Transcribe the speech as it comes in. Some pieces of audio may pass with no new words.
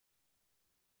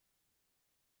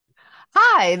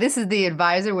Hi, this is the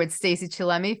advisor with Stacey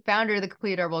Chillemi, founder of the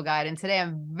Complete Herbal Guide. And today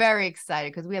I'm very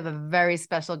excited because we have a very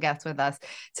special guest with us.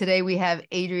 Today we have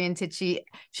Adrienne Tichy.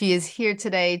 She is here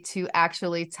today to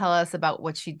actually tell us about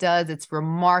what she does. It's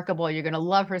remarkable. You're going to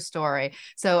love her story.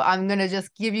 So I'm going to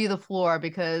just give you the floor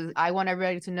because I want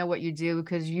everybody to know what you do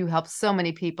because you help so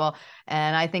many people.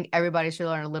 And I think everybody should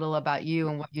learn a little about you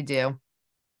and what you do.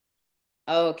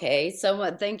 Okay,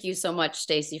 so thank you so much,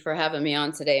 Stacey, for having me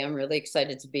on today. I'm really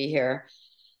excited to be here.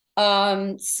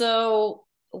 So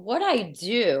what I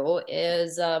do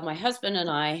is my husband and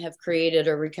I have created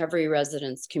a recovery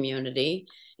residence community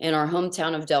in our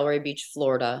hometown of Delray Beach,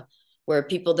 Florida, where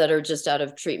people that are just out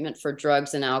of treatment for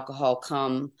drugs and alcohol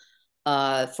come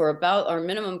for about our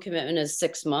minimum commitment is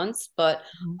 6 months, but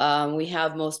Mhm. we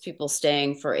have most people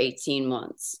staying for 18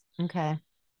 months. Okay.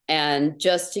 And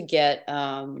just to get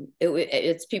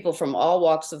it's people from all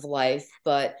walks of life,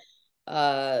 but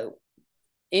uh,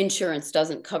 insurance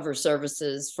doesn't cover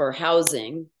services for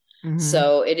housing, Hmm.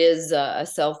 so it is a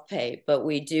self-pay, but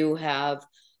we do have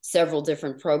several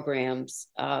different programs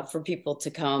for people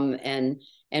to come and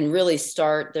really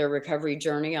start their recovery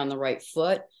journey on the right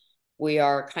foot. We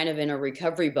are kind of in a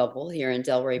recovery bubble here in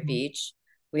Delray Beach.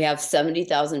 We have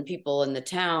 70,000 people in the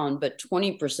town, but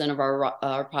 20% of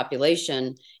our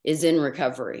population is in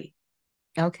recovery.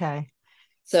 Okay.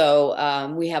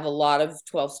 So we have a lot of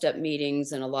 12-step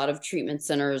meetings and a lot of treatment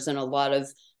centers and a lot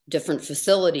of different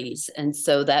facilities. And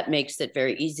so that makes it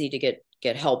very easy to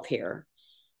get help here.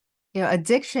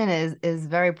 Addiction is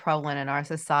very prevalent in our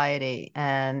society,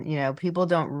 and people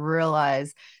don't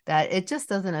realize that it just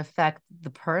doesn't affect the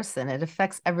person. It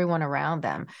affects everyone around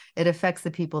them. It affects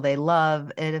the people they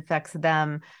love. It affects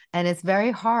them, and it's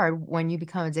very hard when you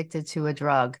become addicted to a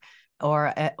drug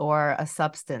or a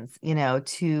substance,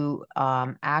 to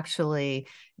actually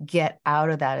get out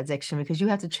of that addiction because you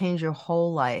have to change your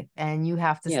whole life and you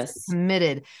have to stay Yes.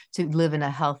 committed to live in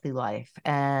a healthy life.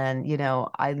 And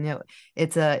I know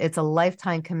it's a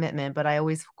lifetime commitment, but I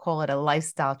always call it a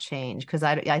lifestyle change because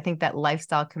I think that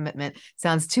lifestyle commitment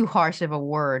sounds too harsh of a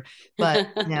word, but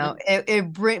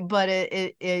it bring but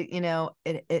it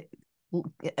it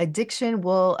addiction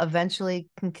will eventually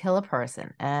can kill a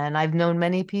person, and I've known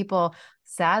many people.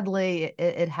 Sadly,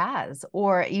 it has.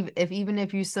 Or even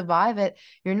if you survive it,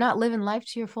 you're not living life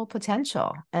to your full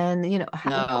potential. And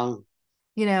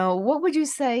No. what would you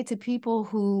say to people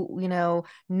who,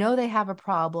 know they have a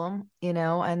problem,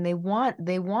 and they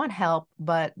want help,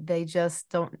 but they just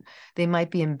don't, they might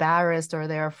be embarrassed or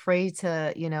they're afraid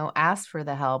to, ask for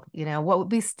the help. What would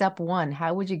be step one?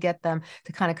 How would you get them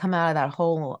to kind of come out of that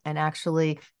hole and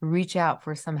actually reach out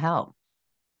for some help?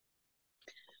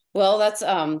 Well, that's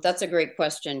a great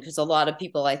question because a lot of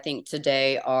people I think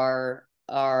today are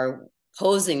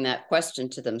posing that question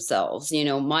to themselves.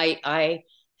 Might I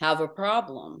have a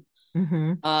problem?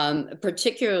 Mm-hmm.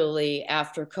 Particularly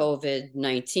after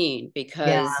COVID-19, Yeah.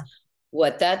 because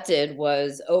what that did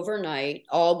was overnight,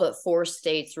 all but 4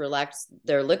 states relaxed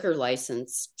their liquor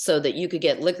license so that you could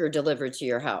get liquor delivered to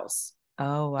your house.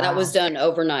 Oh, That was wow. done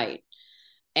overnight.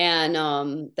 And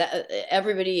that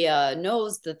everybody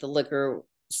knows that the liquor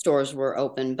stores were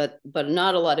open, but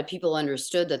not a lot of people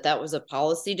understood that that was a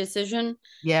policy decision,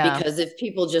 Yeah. because if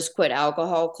people just quit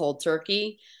alcohol cold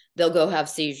turkey, they'll go have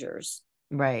seizures.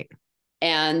 Right.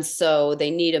 And so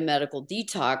they need a medical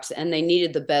detox, and they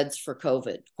needed the beds for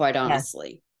COVID, quite Yes.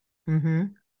 honestly. Mm-hmm.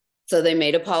 So they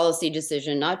made a policy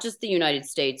decision, not just the United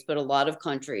States, but a lot of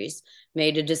countries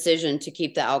made a decision to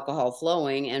keep the alcohol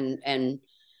flowing. And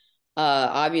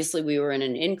obviously we were in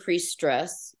an increased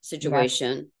stress Yes.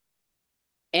 situation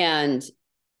and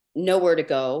nowhere to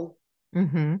go.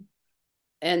 Mm-hmm.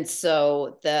 And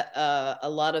so that a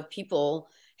lot of people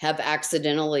have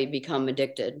accidentally become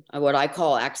addicted, what I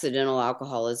call accidental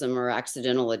alcoholism or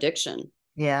accidental addiction.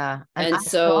 Yeah. And I And saw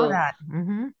so that.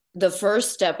 Mm-hmm. the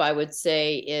first step I would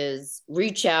say is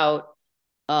reach out.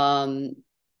 Um,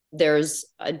 there's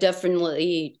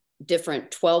definitely different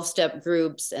 12-step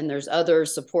groups, and there's other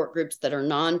support groups that are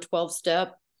non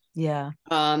 12-step. Yeah.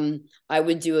 I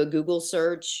would do a Google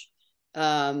search.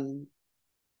 Um,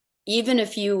 Even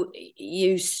if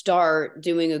you start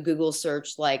doing a Google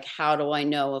search, like, how do I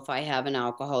know if I have an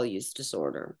alcohol use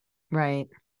disorder? Right.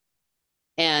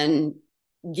 And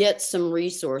get some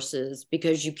resources,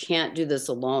 because you can't do this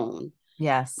alone.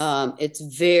 Yes. It's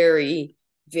very,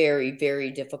 very, very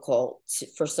difficult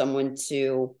for someone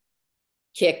to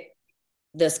kick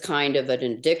this kind of an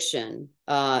addiction.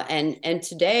 And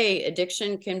today,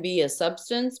 addiction can be a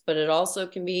substance, but it also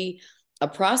can be a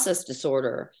process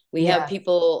disorder. We have Yes.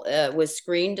 people with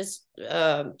screen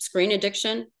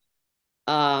addiction.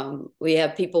 We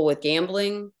have people with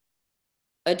gambling.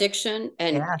 addiction,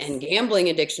 and Yes. gambling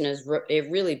addiction is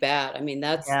really bad. I mean,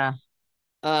 that's Yeah.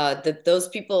 those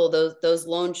people, those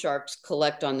loan sharks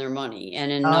collect on their money,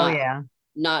 and in Oh yeah.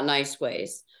 not nice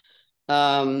ways.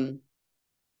 Um,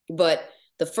 but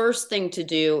the first thing to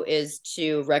do is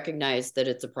to recognize that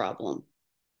it's a problem,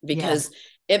 Yes. because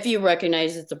if you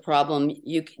recognize it's a problem,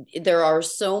 there are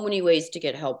so many ways to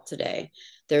get help today.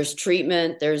 There's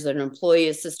treatment, there's an employee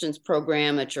assistance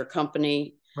program at your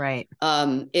company. Right.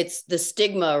 It's the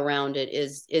stigma around it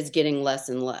is getting less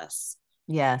and less,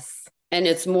 Yes. and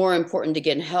it's more important to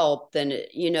get help than,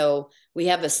 we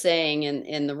have a saying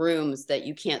in the rooms that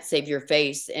you can't save your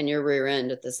face and your rear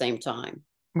end at the same time.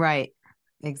 Right.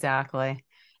 Exactly.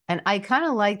 And I kind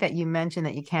of like that you mentioned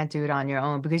that you can't do it on your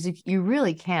own, because if you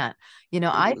really can't,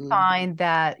 I Mm-mm. find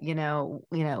that,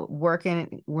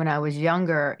 working when I was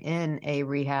younger in a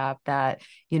rehab, that,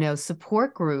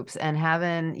 support groups and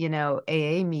having,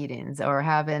 AA meetings, or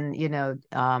having,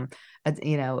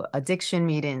 addiction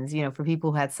meetings, for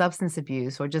people who had substance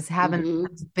abuse, or just having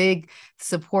Mm-hmm. big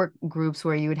support groups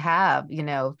where you would have,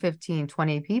 15,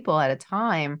 20 people at a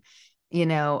time,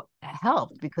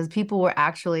 helped, because people were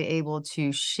actually able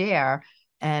to share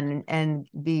and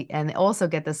also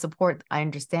get the support. I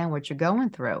understand what you're going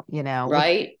through, which is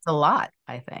Right. a lot,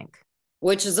 I think.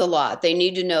 Which is a lot. They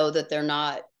need to know that they're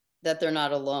not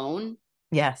alone,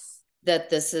 Yes. that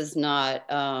this is not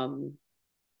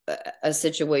a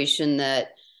situation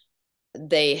that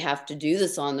they have to do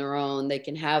this on their own. They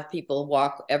can have people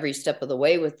walk every step of the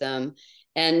way with them.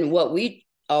 And what we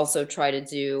also try to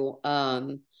do,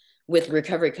 with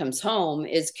Recovery Comes Home,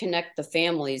 is connect the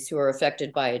families who are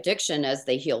affected by addiction as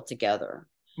they heal together.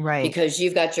 Right. Because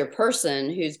you've got your person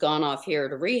who's gone off here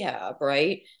to rehab,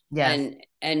 right? Yes.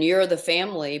 And you're the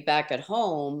family back at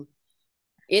home.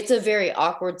 It's a very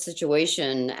awkward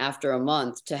situation after a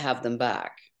month to have them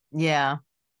back. Yeah.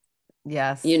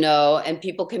 Yes. And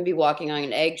people can be walking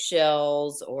on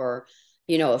eggshells, or,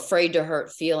 afraid to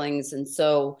hurt feelings. And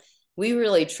so we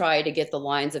really try to get the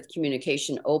lines of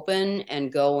communication open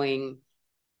and going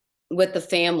with the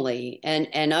family,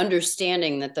 and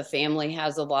understanding that the family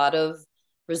has a lot of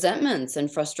resentments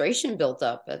and frustration built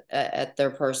up at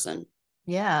their person.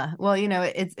 Yeah. Well,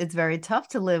 it's very tough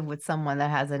to live with someone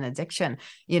that has an addiction,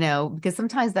 because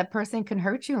sometimes that person can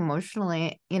hurt you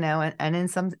emotionally, and in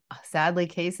some sadly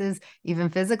cases, even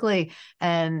physically.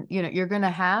 And, you're going to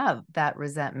have that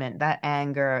resentment, that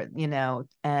anger,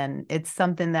 and it's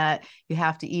something that you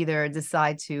have to either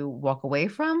decide to walk away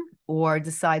from, or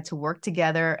decide to work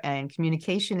together. And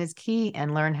communication is key,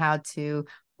 and learn how to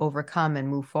overcome and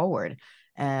move forward.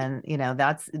 And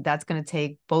that's going to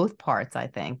take both parts, I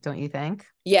think. Don't you think?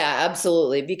 Yeah,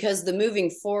 absolutely. Because the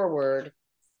moving forward,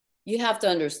 you have to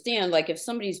understand, like, if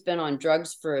somebody's been on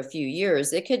drugs for a few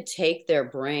years, it could take their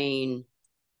brain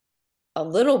a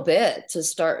little bit to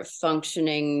start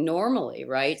functioning normally,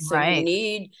 right? So you Right.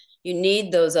 need you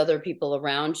need those other people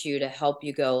around you to help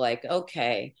you go, like,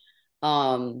 okay,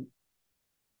 um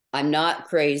I'm not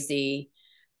crazy.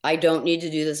 I don't need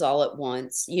to do this all at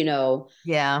once,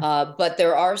 Yeah. but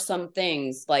there are some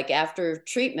things, like after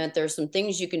treatment, there's some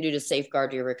things you can do to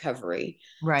safeguard your recovery.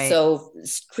 Right. So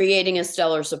creating a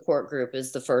stellar support group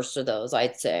is the first of those,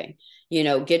 I'd say.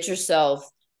 Get yourself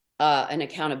an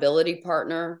accountability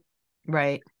partner.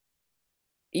 Right.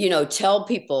 Tell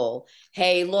people,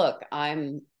 hey, look,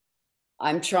 I'm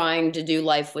trying to do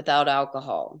life without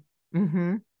alcohol.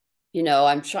 Mm-hmm.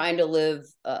 I'm trying to live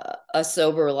a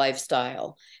sober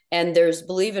lifestyle. And there's,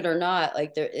 believe it or not,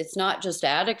 like, it's not just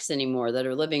addicts anymore that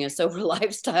are living a sober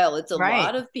lifestyle. It's a Right.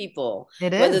 lot of people,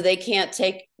 It whether is. they can't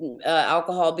take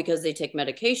alcohol because they take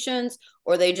medications,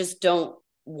 or they just don't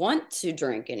want to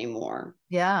drink anymore.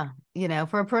 Yeah.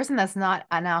 For a person that's not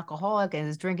an alcoholic and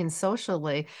is drinking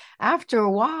socially, after a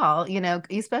while,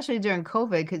 especially during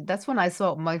COVID, because that's when I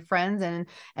saw my friends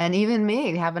and even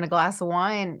me having a glass of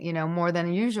wine, more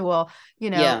than usual,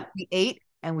 Yeah. we ate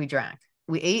and we drank.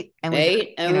 We ate and we drank,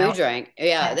 Ate and we drank.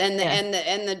 Yeah. and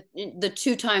yeah, And the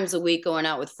 2 times a week going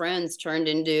out with friends turned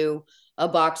into a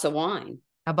box of wine.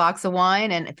 a box of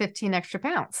wine and 15 extra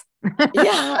pounds.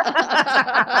 Yeah.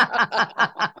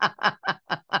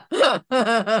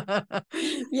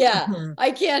 Yeah,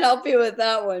 I can't help you with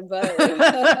that one, but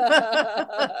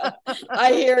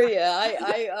I hear you.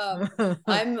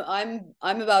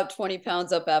 I'm about 20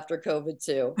 pounds up after COVID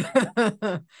too.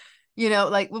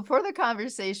 Like before the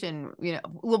conversation,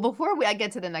 well, before I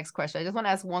get to the next question, I just want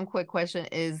to ask one quick question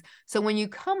is, so when you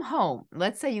come home,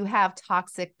 let's say you have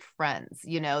toxic friends,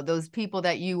 those people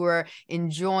that you were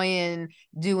enjoying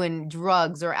doing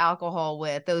drugs or alcohol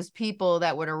with, those people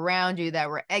that were around you that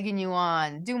were egging you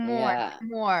on, do more, Yeah. do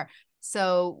more.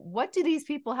 So what do these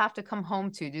people have to come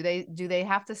home to? Do they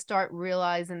have to start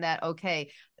realizing that,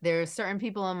 okay, there are certain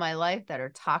people in my life that are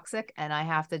toxic and I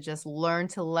have to just learn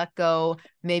to let go,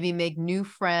 maybe make new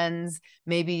friends,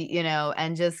 maybe,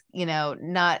 and just,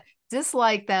 not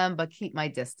dislike them, but keep my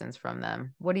distance from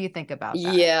them. What do you think about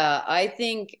that? Yeah, I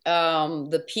think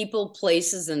the people,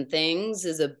 places, and things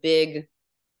is a big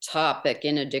topic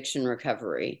in addiction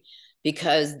recovery,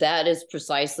 because that is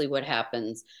precisely what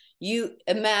happens. You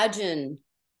imagine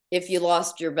if you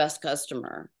lost your best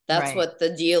customer. That's Right. what the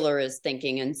dealer is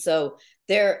thinking. And so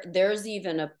there's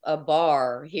even a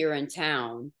bar here in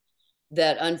town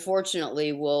that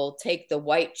unfortunately will take the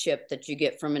white chip that you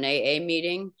get from an AA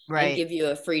meeting and Right. give you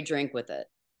a free drink with it.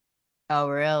 Oh,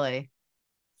 really?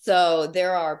 So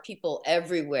there are people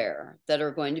everywhere that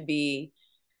are going to be,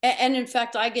 and in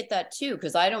fact, I get that too,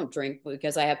 because I don't drink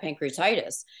because I have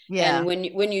pancreatitis. Yeah. And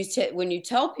when you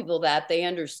tell people that, they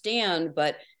understand,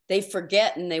 but they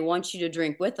forget and they want you to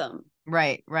drink with them.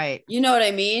 Right. Right. You know what I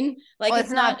mean? Like Well, it's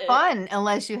it's not. not fun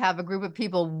unless you have a group of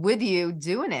people with you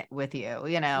doing it with you.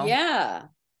 Yeah,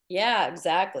 yeah,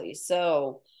 exactly.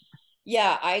 So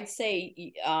yeah, I'd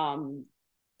say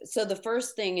so the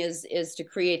first thing is to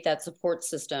create that support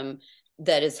system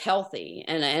that is healthy,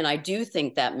 and I do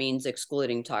think that means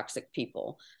excluding toxic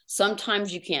people.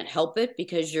 Sometimes you can't help it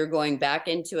because you're going back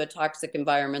into a toxic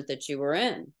environment that you were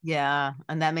in. Yeah.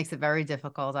 And that makes it very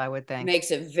difficult, I would think. Makes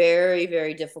it very,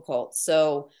 very difficult.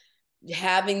 So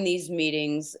having these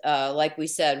meetings, like we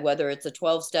said, whether it's a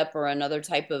 12-step or another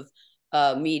type of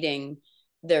meeting,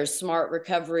 there's smart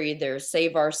recovery, there's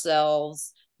save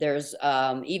ourselves, there's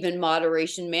even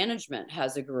moderation management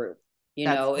has a group.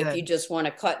 That's If you good. just want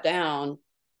to cut down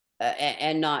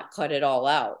and not cut it all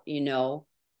out,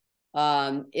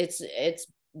 it's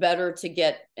better to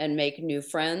get and make new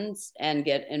friends and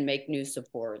get and make new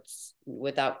supports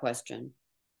without question.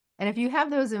 And if you have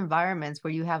those environments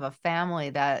where you have a family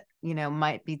that,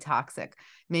 might be toxic,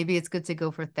 maybe it's good to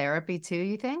go for therapy too,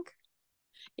 you think?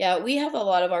 Yeah, we have a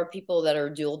lot of our people that are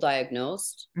dual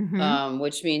diagnosed, Mm-hmm.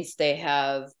 which means they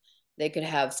could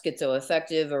have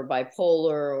schizoaffective or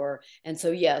bipolar, and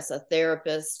so yes, a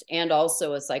therapist and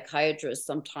also a psychiatrist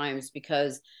sometimes,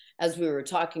 because as we were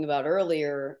talking about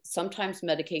earlier, sometimes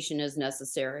medication is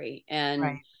necessary,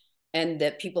 Right. and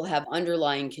that people have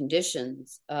underlying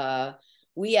conditions.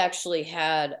 We actually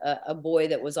had a boy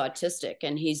that was autistic,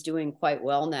 and he's doing quite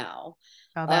well now.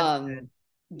 Oh, that's Um, good.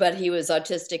 but he was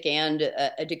autistic and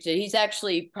addicted. He's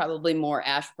actually probably more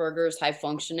Asperger's, high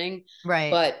functioning,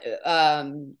 Right. but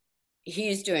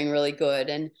he's doing really good.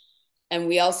 And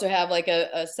we also have like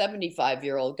a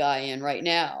 75-year-old guy in right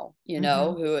now,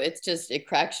 Mm-hmm. who it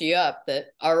cracks you up that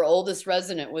our oldest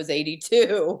resident was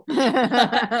 82. And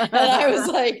I was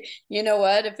like, you know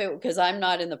what, because I'm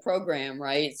not in the program,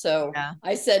 right? So Yeah.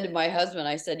 I said to my husband,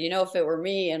 I said, if it were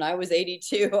me and I was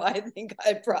 82, I think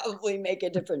I'd probably make a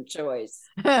different choice.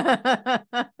 I'd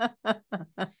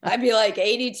be like,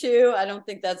 82, I don't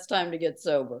think that's time to get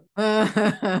sober.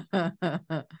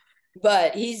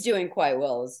 But he's doing quite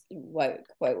well,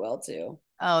 quite well too.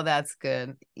 Oh, that's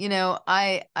good.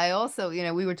 I also,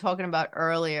 we were talking about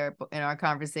earlier in our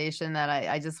conversation that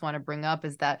I just want to bring up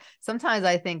is that sometimes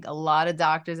I think a lot of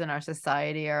doctors in our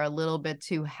society are a little bit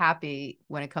too happy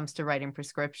when it comes to writing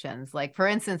prescriptions. Like, for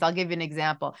instance, I'll give you an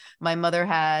example. My mother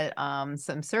had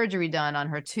some surgery done on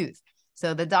her tooth.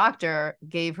 So the doctor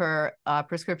gave her a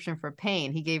prescription for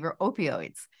pain. He gave her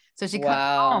opioids. So she comes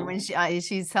home Wow. and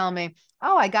she's telling me,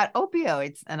 "Oh, I got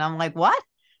opioids." And I'm like, "What?"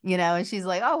 And she's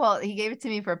like, "Oh, well, he gave it to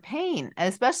me for pain." And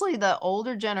especially the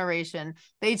older generation,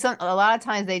 a lot of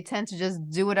times they tend to just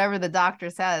do whatever the doctor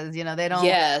says.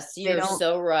 Yes, They you're don't.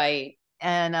 so right.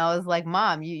 And I was like,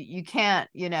 "Mom, you can't,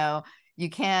 you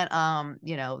can't,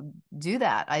 do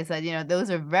that." I said,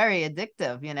 "Those are very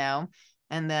addictive."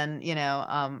 And then,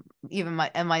 even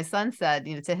my son said,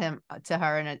 to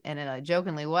her in a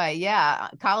jokingly way, "Yeah,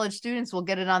 college students will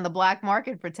get it on the black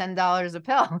market for $10 a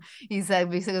pill." He said,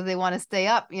 because they want to stay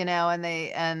up, and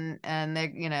they, and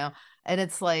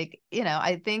it's like,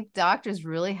 I think doctors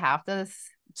really have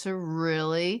to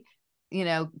really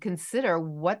consider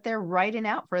what they're writing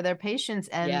out for their patients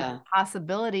and the Yeah.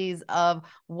 possibilities of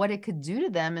what it could do to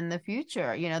them in the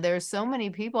future. There are so many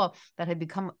people that have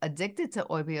become addicted to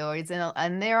opioids,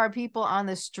 and there are people on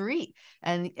the street.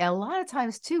 And a lot of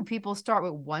times too, people start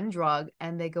with one drug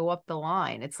and they go up the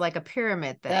line. It's like a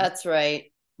pyramid thing. That's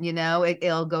right.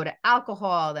 It'll go to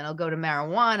alcohol, then it'll go to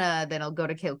marijuana, then it'll go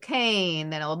to cocaine,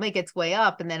 then it'll make its way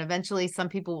up. And then eventually some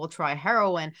people will try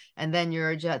heroin, and then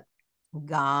you're just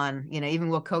gone. Even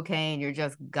with cocaine, you're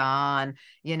just gone.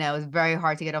 It's very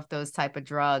hard to get off those type of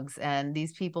drugs. And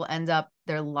these people end up,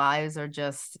 their lives are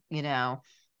just, And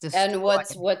destroyed.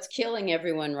 what's killing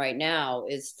everyone right now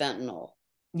is fentanyl.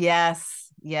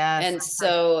 Yes, yes. And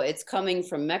so it's coming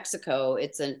from Mexico.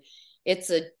 It's not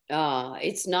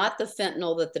the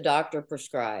fentanyl that the doctor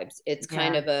prescribes. It's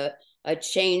kind Yeah. of a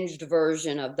changed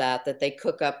version of that they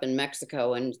cook up in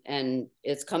Mexico, and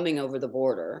it's coming over the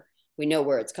border. We know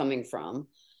where it's coming from,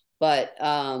 but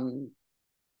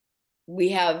we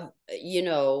have,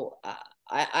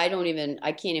 I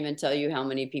can't even tell you how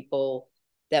many people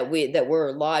that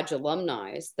were lodge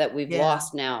alumni that we've Yeah.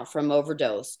 lost now from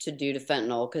overdose to due to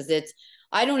fentanyl. Because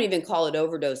I don't even call it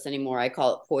overdose anymore. I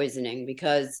call it poisoning,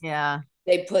 because Yeah.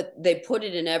 they put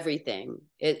it in everything.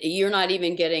 You're not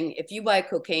even getting, if you buy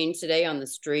cocaine today on the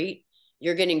street,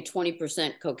 you're getting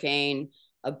 20% cocaine,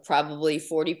 probably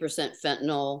 40%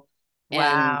 fentanyl,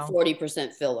 and Wow.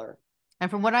 40% filler. And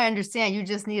from what I understand, you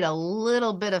just need a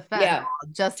little bit of fentanyl Yeah,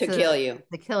 just to to kill you.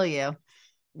 kill you.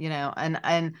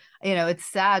 And it's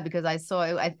sad because I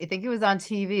think it was on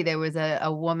TV. There was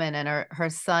a woman, and her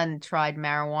son tried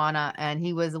marijuana, and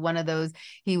he was one of those,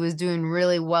 he was doing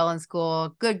really well in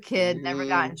school, good kid, never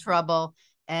got in Mm-hmm. trouble,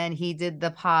 and he did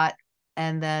the pot,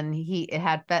 and then it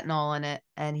had fentanyl in it,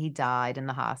 and he died in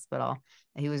the hospital.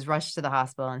 He was rushed to the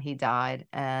hospital, and he died.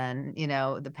 And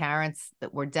the parents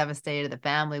that were devastated, the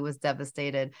family was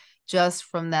devastated just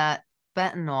from that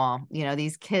fentanyl.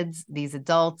 These kids, these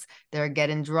adults, they're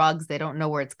getting drugs, they don't know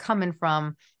where it's coming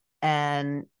from,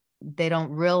 and they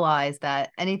don't realize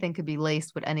that anything could be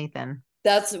laced with anything.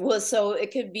 So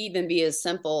it could even be as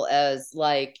simple as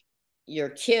like your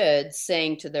kid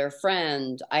saying to their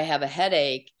friend, I have a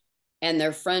headache, and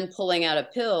their friend pulling out a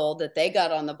pill that they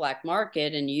got on the black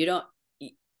market. And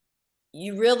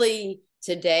you really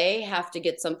today have to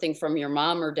get something from your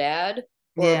mom or dad,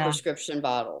 or a Yeah, prescription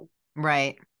bottle.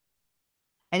 right.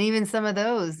 And even some of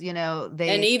those, And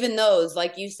they, even those,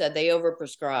 like you said, they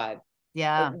overprescribe,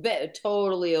 yeah.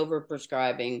 totally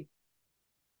overprescribing.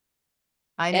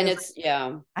 I And knew, it's,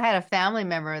 yeah. I had a family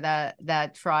member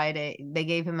that tried they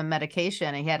gave him a medication,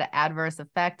 and he had an adverse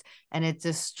effect, and it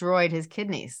destroyed his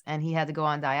kidneys, and he had to go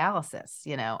on dialysis,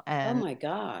 Oh and my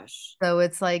gosh. so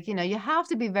it's like, you have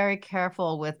to be very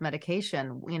careful with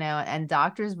medication, and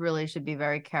doctors really should be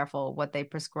very careful what they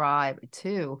prescribe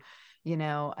too,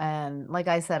 and like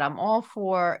I said, I'm all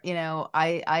for,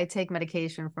 I take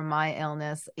medication for my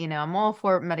illness, I'm all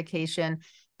for medication,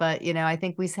 but, I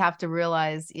think we have to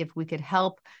realize if we could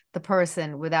help the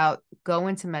person without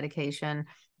going to medication,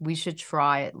 we should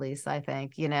try at least, I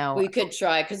think, We could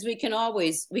try, because we can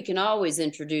always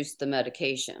introduce the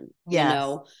medication,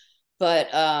 yes, but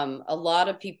a lot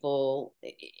of people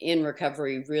in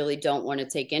recovery really don't want to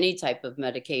take any type of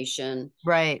medication.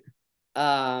 right,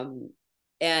 um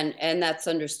and that's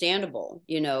understandable,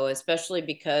 especially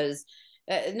because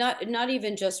not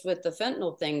even just with the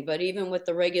fentanyl thing, but even with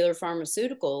the regular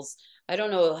pharmaceuticals. I don't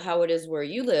know how it is where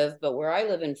you live, but where I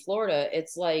live in Florida,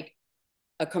 it's like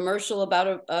a commercial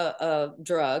about a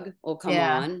drug will come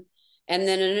yeah, on, and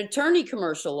then an attorney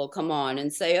commercial will come on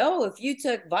and say, oh, if you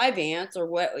took Vyvanse or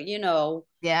what,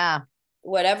 yeah.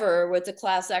 whatever, with a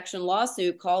class action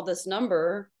lawsuit, call this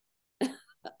number.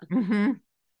 Hmm.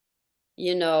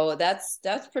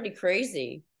 That's pretty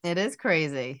crazy. It is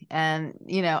crazy. And,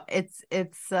 it's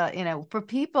for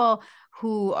people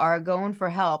who are going for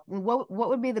help, what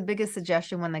would be the biggest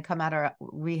suggestion when they come out of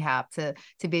rehab to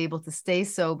be able to stay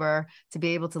sober, to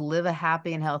be able to live a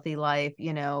happy and healthy life?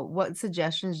 What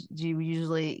suggestions do you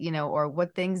usually, or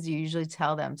what things do you usually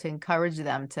tell them to encourage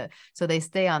them so they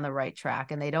stay on the right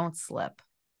track and they don't slip?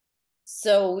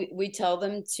 So we tell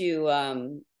them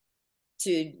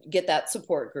to get that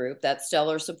support group, that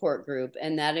stellar support group,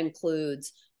 and that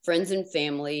includes friends and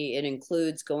family. It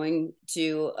includes going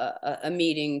to a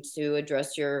meeting to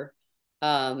address your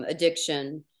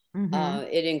addiction. Mm-hmm.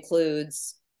 It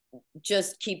includes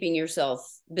just keeping yourself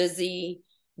busy.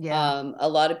 Yeah. A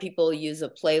lot of people use a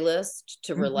playlist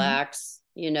to Mm-hmm. relax,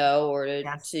 or to,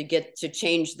 Yes. to get to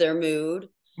change their mood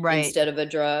Right. instead of a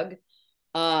drug.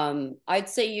 I'd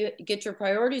say you get your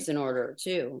priorities in order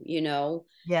too.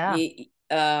 Yeah. You,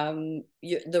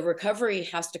 the recovery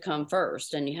has to come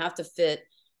first, and you have to fit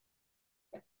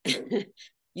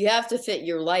you have to fit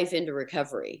your life into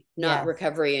recovery, not Yes.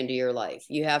 recovery into your life.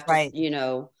 You have to, Right.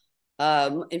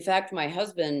 in fact, my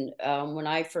husband, when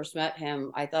I first met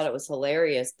him, I thought it was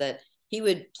hilarious that he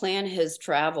would plan his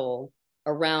travel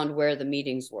around where the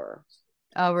meetings were.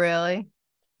 Oh, really?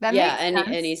 That Yeah, makes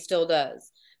and he sense. still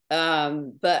does.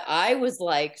 But I was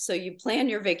like, so you plan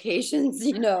your vacations,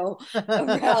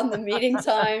 around the meeting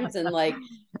times and like,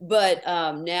 but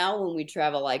now when we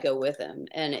travel, I go with him,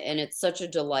 and it's such a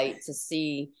delight to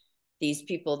see these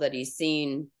people that he's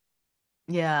seen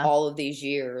Yeah. all of these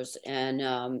years,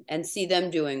 and see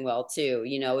them doing well too.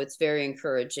 It's very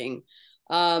encouraging.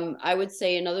 I would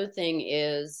say another thing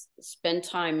is spend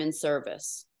time in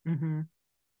service. Mm-hmm.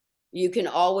 You can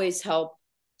always help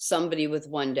somebody with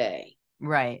one day.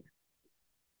 Right.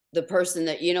 The person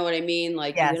that, you know what I mean?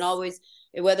 Like you can Yes. always,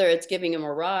 whether it's giving them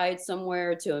a ride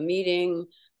somewhere to a meeting,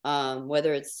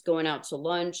 whether it's going out to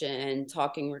lunch and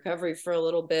talking recovery for a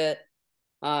little bit.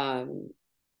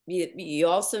 You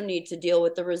also need to deal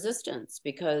with the resistance,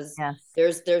 because Yes.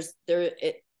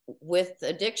 with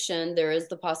addiction, there is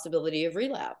the possibility of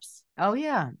relapse. Oh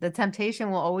yeah, the temptation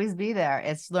will always be there.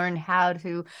 It's learn how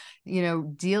to,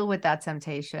 deal with that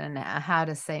temptation, how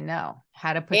to say no,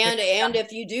 how to put And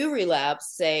if you do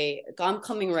relapse, say, I'm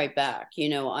coming right back.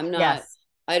 I'm not, yes.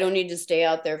 I don't need to stay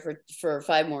out there for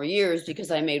 5 more years because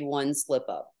I made one slip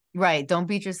up. Right. Don't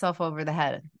beat yourself over the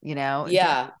head.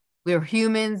 Yeah. We're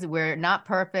humans. We're not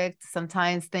perfect.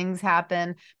 Sometimes things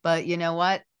happen, but you know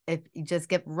what? If you just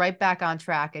get right back on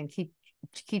track and keep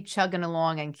chugging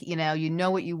along, and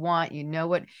what you want,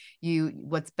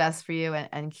 what's best for you,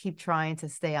 and keep trying to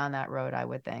stay on that road, I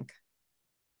would think.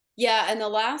 Yeah. And the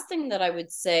last thing that I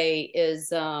would say is,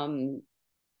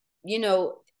 you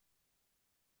know,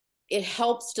 it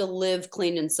helps to live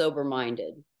clean and sober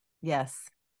minded, Yes.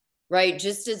 right?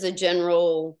 Just as a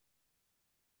general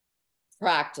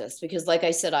practice, because like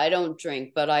I said, I don't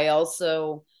drink, but I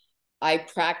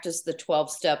practice the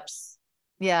 12 steps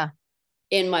Yeah.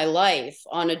 in my life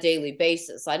on a daily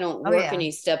basis. I don't Oh work yeah.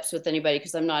 any steps with anybody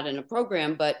because I'm not in a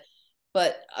program, but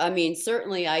I mean,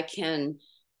 certainly I can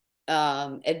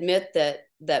admit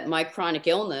that my chronic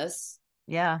illness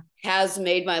Yeah. has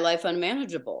made my life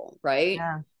unmanageable, right?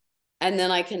 Yeah. And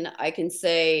then I can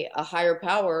say a higher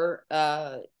power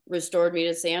restored me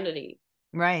to sanity.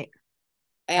 Right.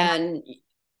 And And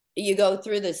you go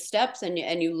through the steps, and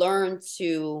you learn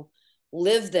to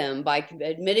live them by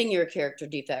admitting your character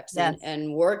defects, and yes.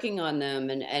 and working on them,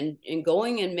 and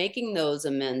going and making those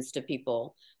amends to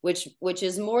people, which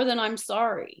is more than I'm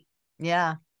sorry.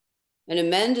 Yeah. An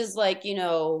amend is like,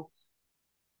 here's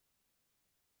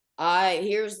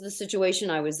the situation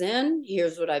I was in,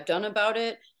 here's what I've done about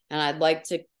it, and I'd like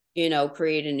to,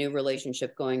 create a new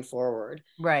relationship going forward.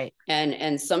 Right.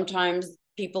 And sometimes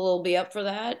people will be up for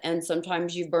that, and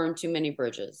sometimes you burn too many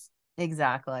bridges.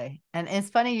 Exactly. And it's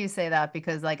funny you say that,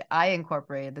 because like I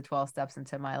incorporated the 12 steps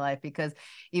into my life, because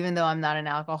even though I'm not an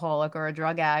alcoholic or a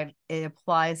drug addict, it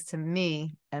applies to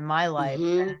me and my life,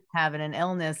 and Mm-hmm. having an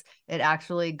illness. It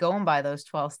actually, going by those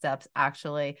 12 steps,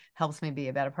 actually helps me be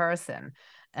a better person.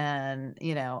 And,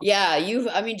 Yeah,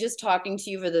 I mean, just talking to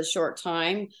you for this short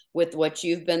time with what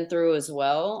you've been through as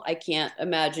well, I can't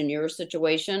imagine your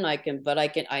situation.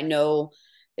 I know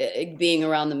being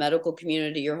around the medical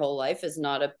community your whole life is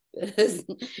not a is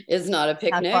not a not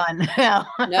picnic. fun.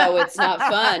 No, it's not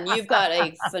fun. You've got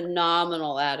a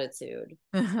phenomenal attitude.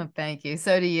 Thank you.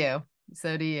 So do you.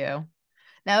 So do you.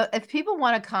 Now, if people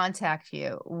want to contact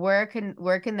you, where can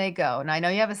they go? And I know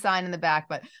you have a sign in the back,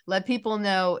 but let people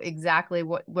know exactly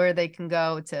where they can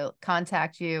go to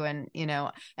contact you. And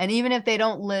and even if they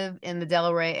don't live in the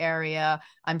Delray area,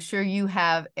 I'm sure you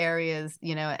have areas,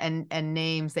 and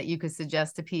names that you could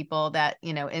suggest to people that,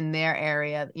 in their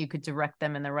area, you could direct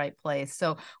them in the right place.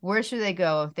 So where should they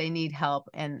go if they need help,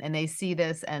 and they see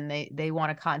this, and they want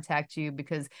to contact you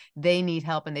because they need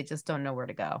help and they just don't know where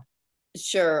to go?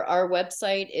 Sure. Our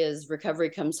website is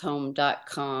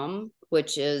recoverycomeshome.com,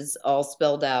 which is all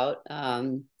spelled out.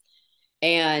 And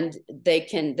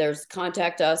there's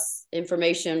contact us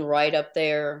information right up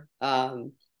there.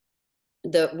 With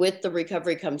the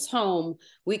Recovery Comes Home,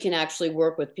 we can actually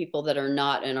work with people that are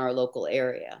not in our local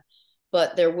area,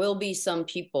 but there will be some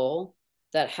people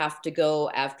that have to go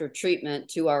after treatment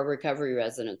to our recovery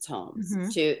residence homes Mm-hmm.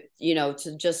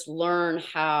 to just learn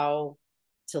how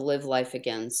to live life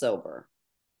again sober.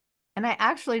 And I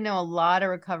actually know a lot of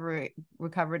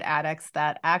recovered addicts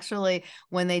that actually,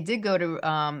 when they did go to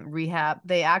rehab,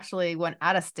 they actually went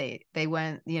out of state. They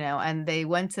went, and they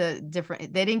went to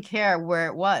different. They didn't care where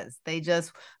it was. They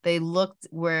looked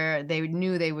where they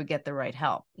knew they would get the right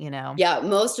help. Yeah,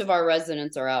 most of our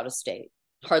residents are out of state.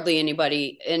 Hardly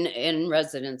anybody in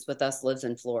residence with us lives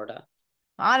in Florida.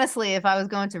 Honestly, if I was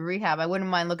going to rehab, I wouldn't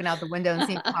mind looking out the window and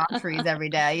seeing palm trees every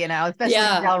day, especially in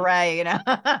Yeah,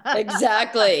 Delray,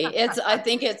 exactly. I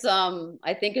think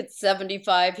it's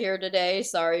 75 here today.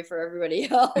 Sorry for everybody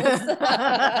else.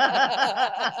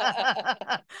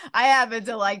 I happen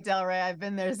to like Delray. I've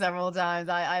been there several times.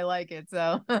 I like it.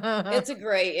 So It's a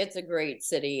great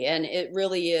city, and it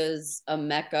really is a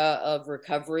mecca of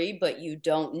recovery, but you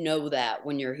don't know that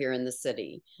when you're here in the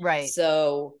city. right.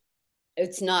 So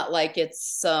it's not like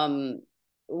it's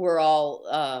we're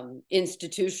all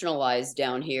institutionalized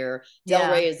down here. Yeah.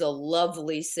 Delray is a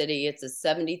lovely city. It's a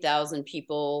 70,000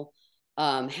 people,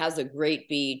 has a great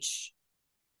beach.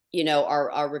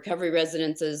 Our recovery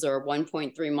residences are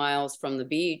 1.3 miles from the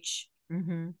beach.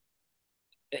 Hmm.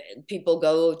 People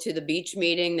go to the beach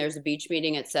meeting. There's a beach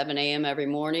meeting at 7 a.m. every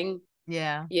morning.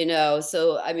 Yeah.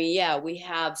 So I mean, yeah, we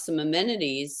have some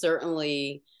amenities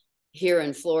certainly here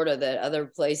in Florida that other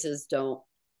places don't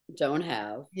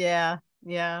have. Yeah.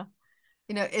 Yeah.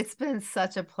 It's been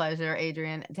such a pleasure,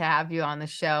 Adrienne, to have you on the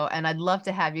show. And I'd love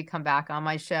to have you come back on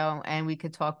my show and we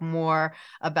could talk more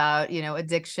about,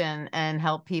 addiction and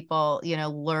help people,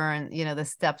 learn, the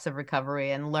steps of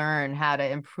recovery and learn how to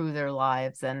improve their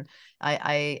lives. And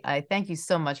I thank you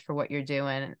so much for what you're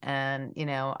doing. And,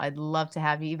 I'd love to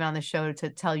have you even on the show to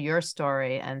tell your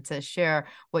story and to share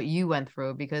what you went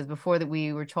through, because before that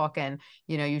we were talking,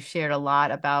 you shared a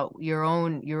lot about your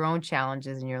own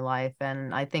challenges in your life.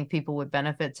 And I think people would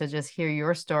benefit to just hear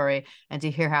your story and to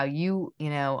hear how you,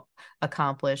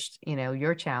 accomplished,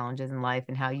 your challenges in life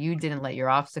and how you didn't let your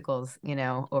obstacles,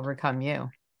 overcome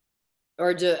you.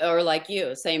 Or like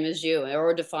you, same as you,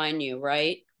 or define you,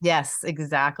 right? Yes,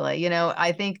 exactly.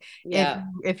 I think if Yeah,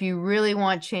 if you really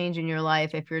want change in your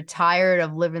life, if you're tired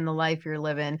of living the life you're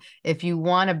living, if you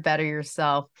want to better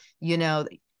yourself,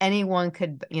 anyone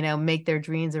could, make their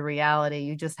dreams a reality.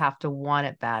 You just have to want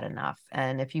it bad enough.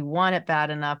 And if you want it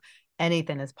bad enough,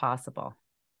 anything is possible.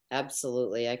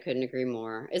 absolutely. I couldn't agree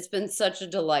more. It's been such a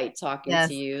delight talking to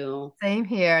Yes, you. same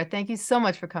here. Thank you so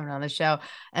much for coming on the show.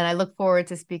 And I look forward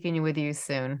to speaking with you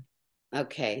soon.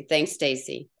 Okay, thanks,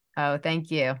 Stacey. Oh,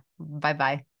 thank you. Bye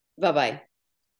bye. Bye bye.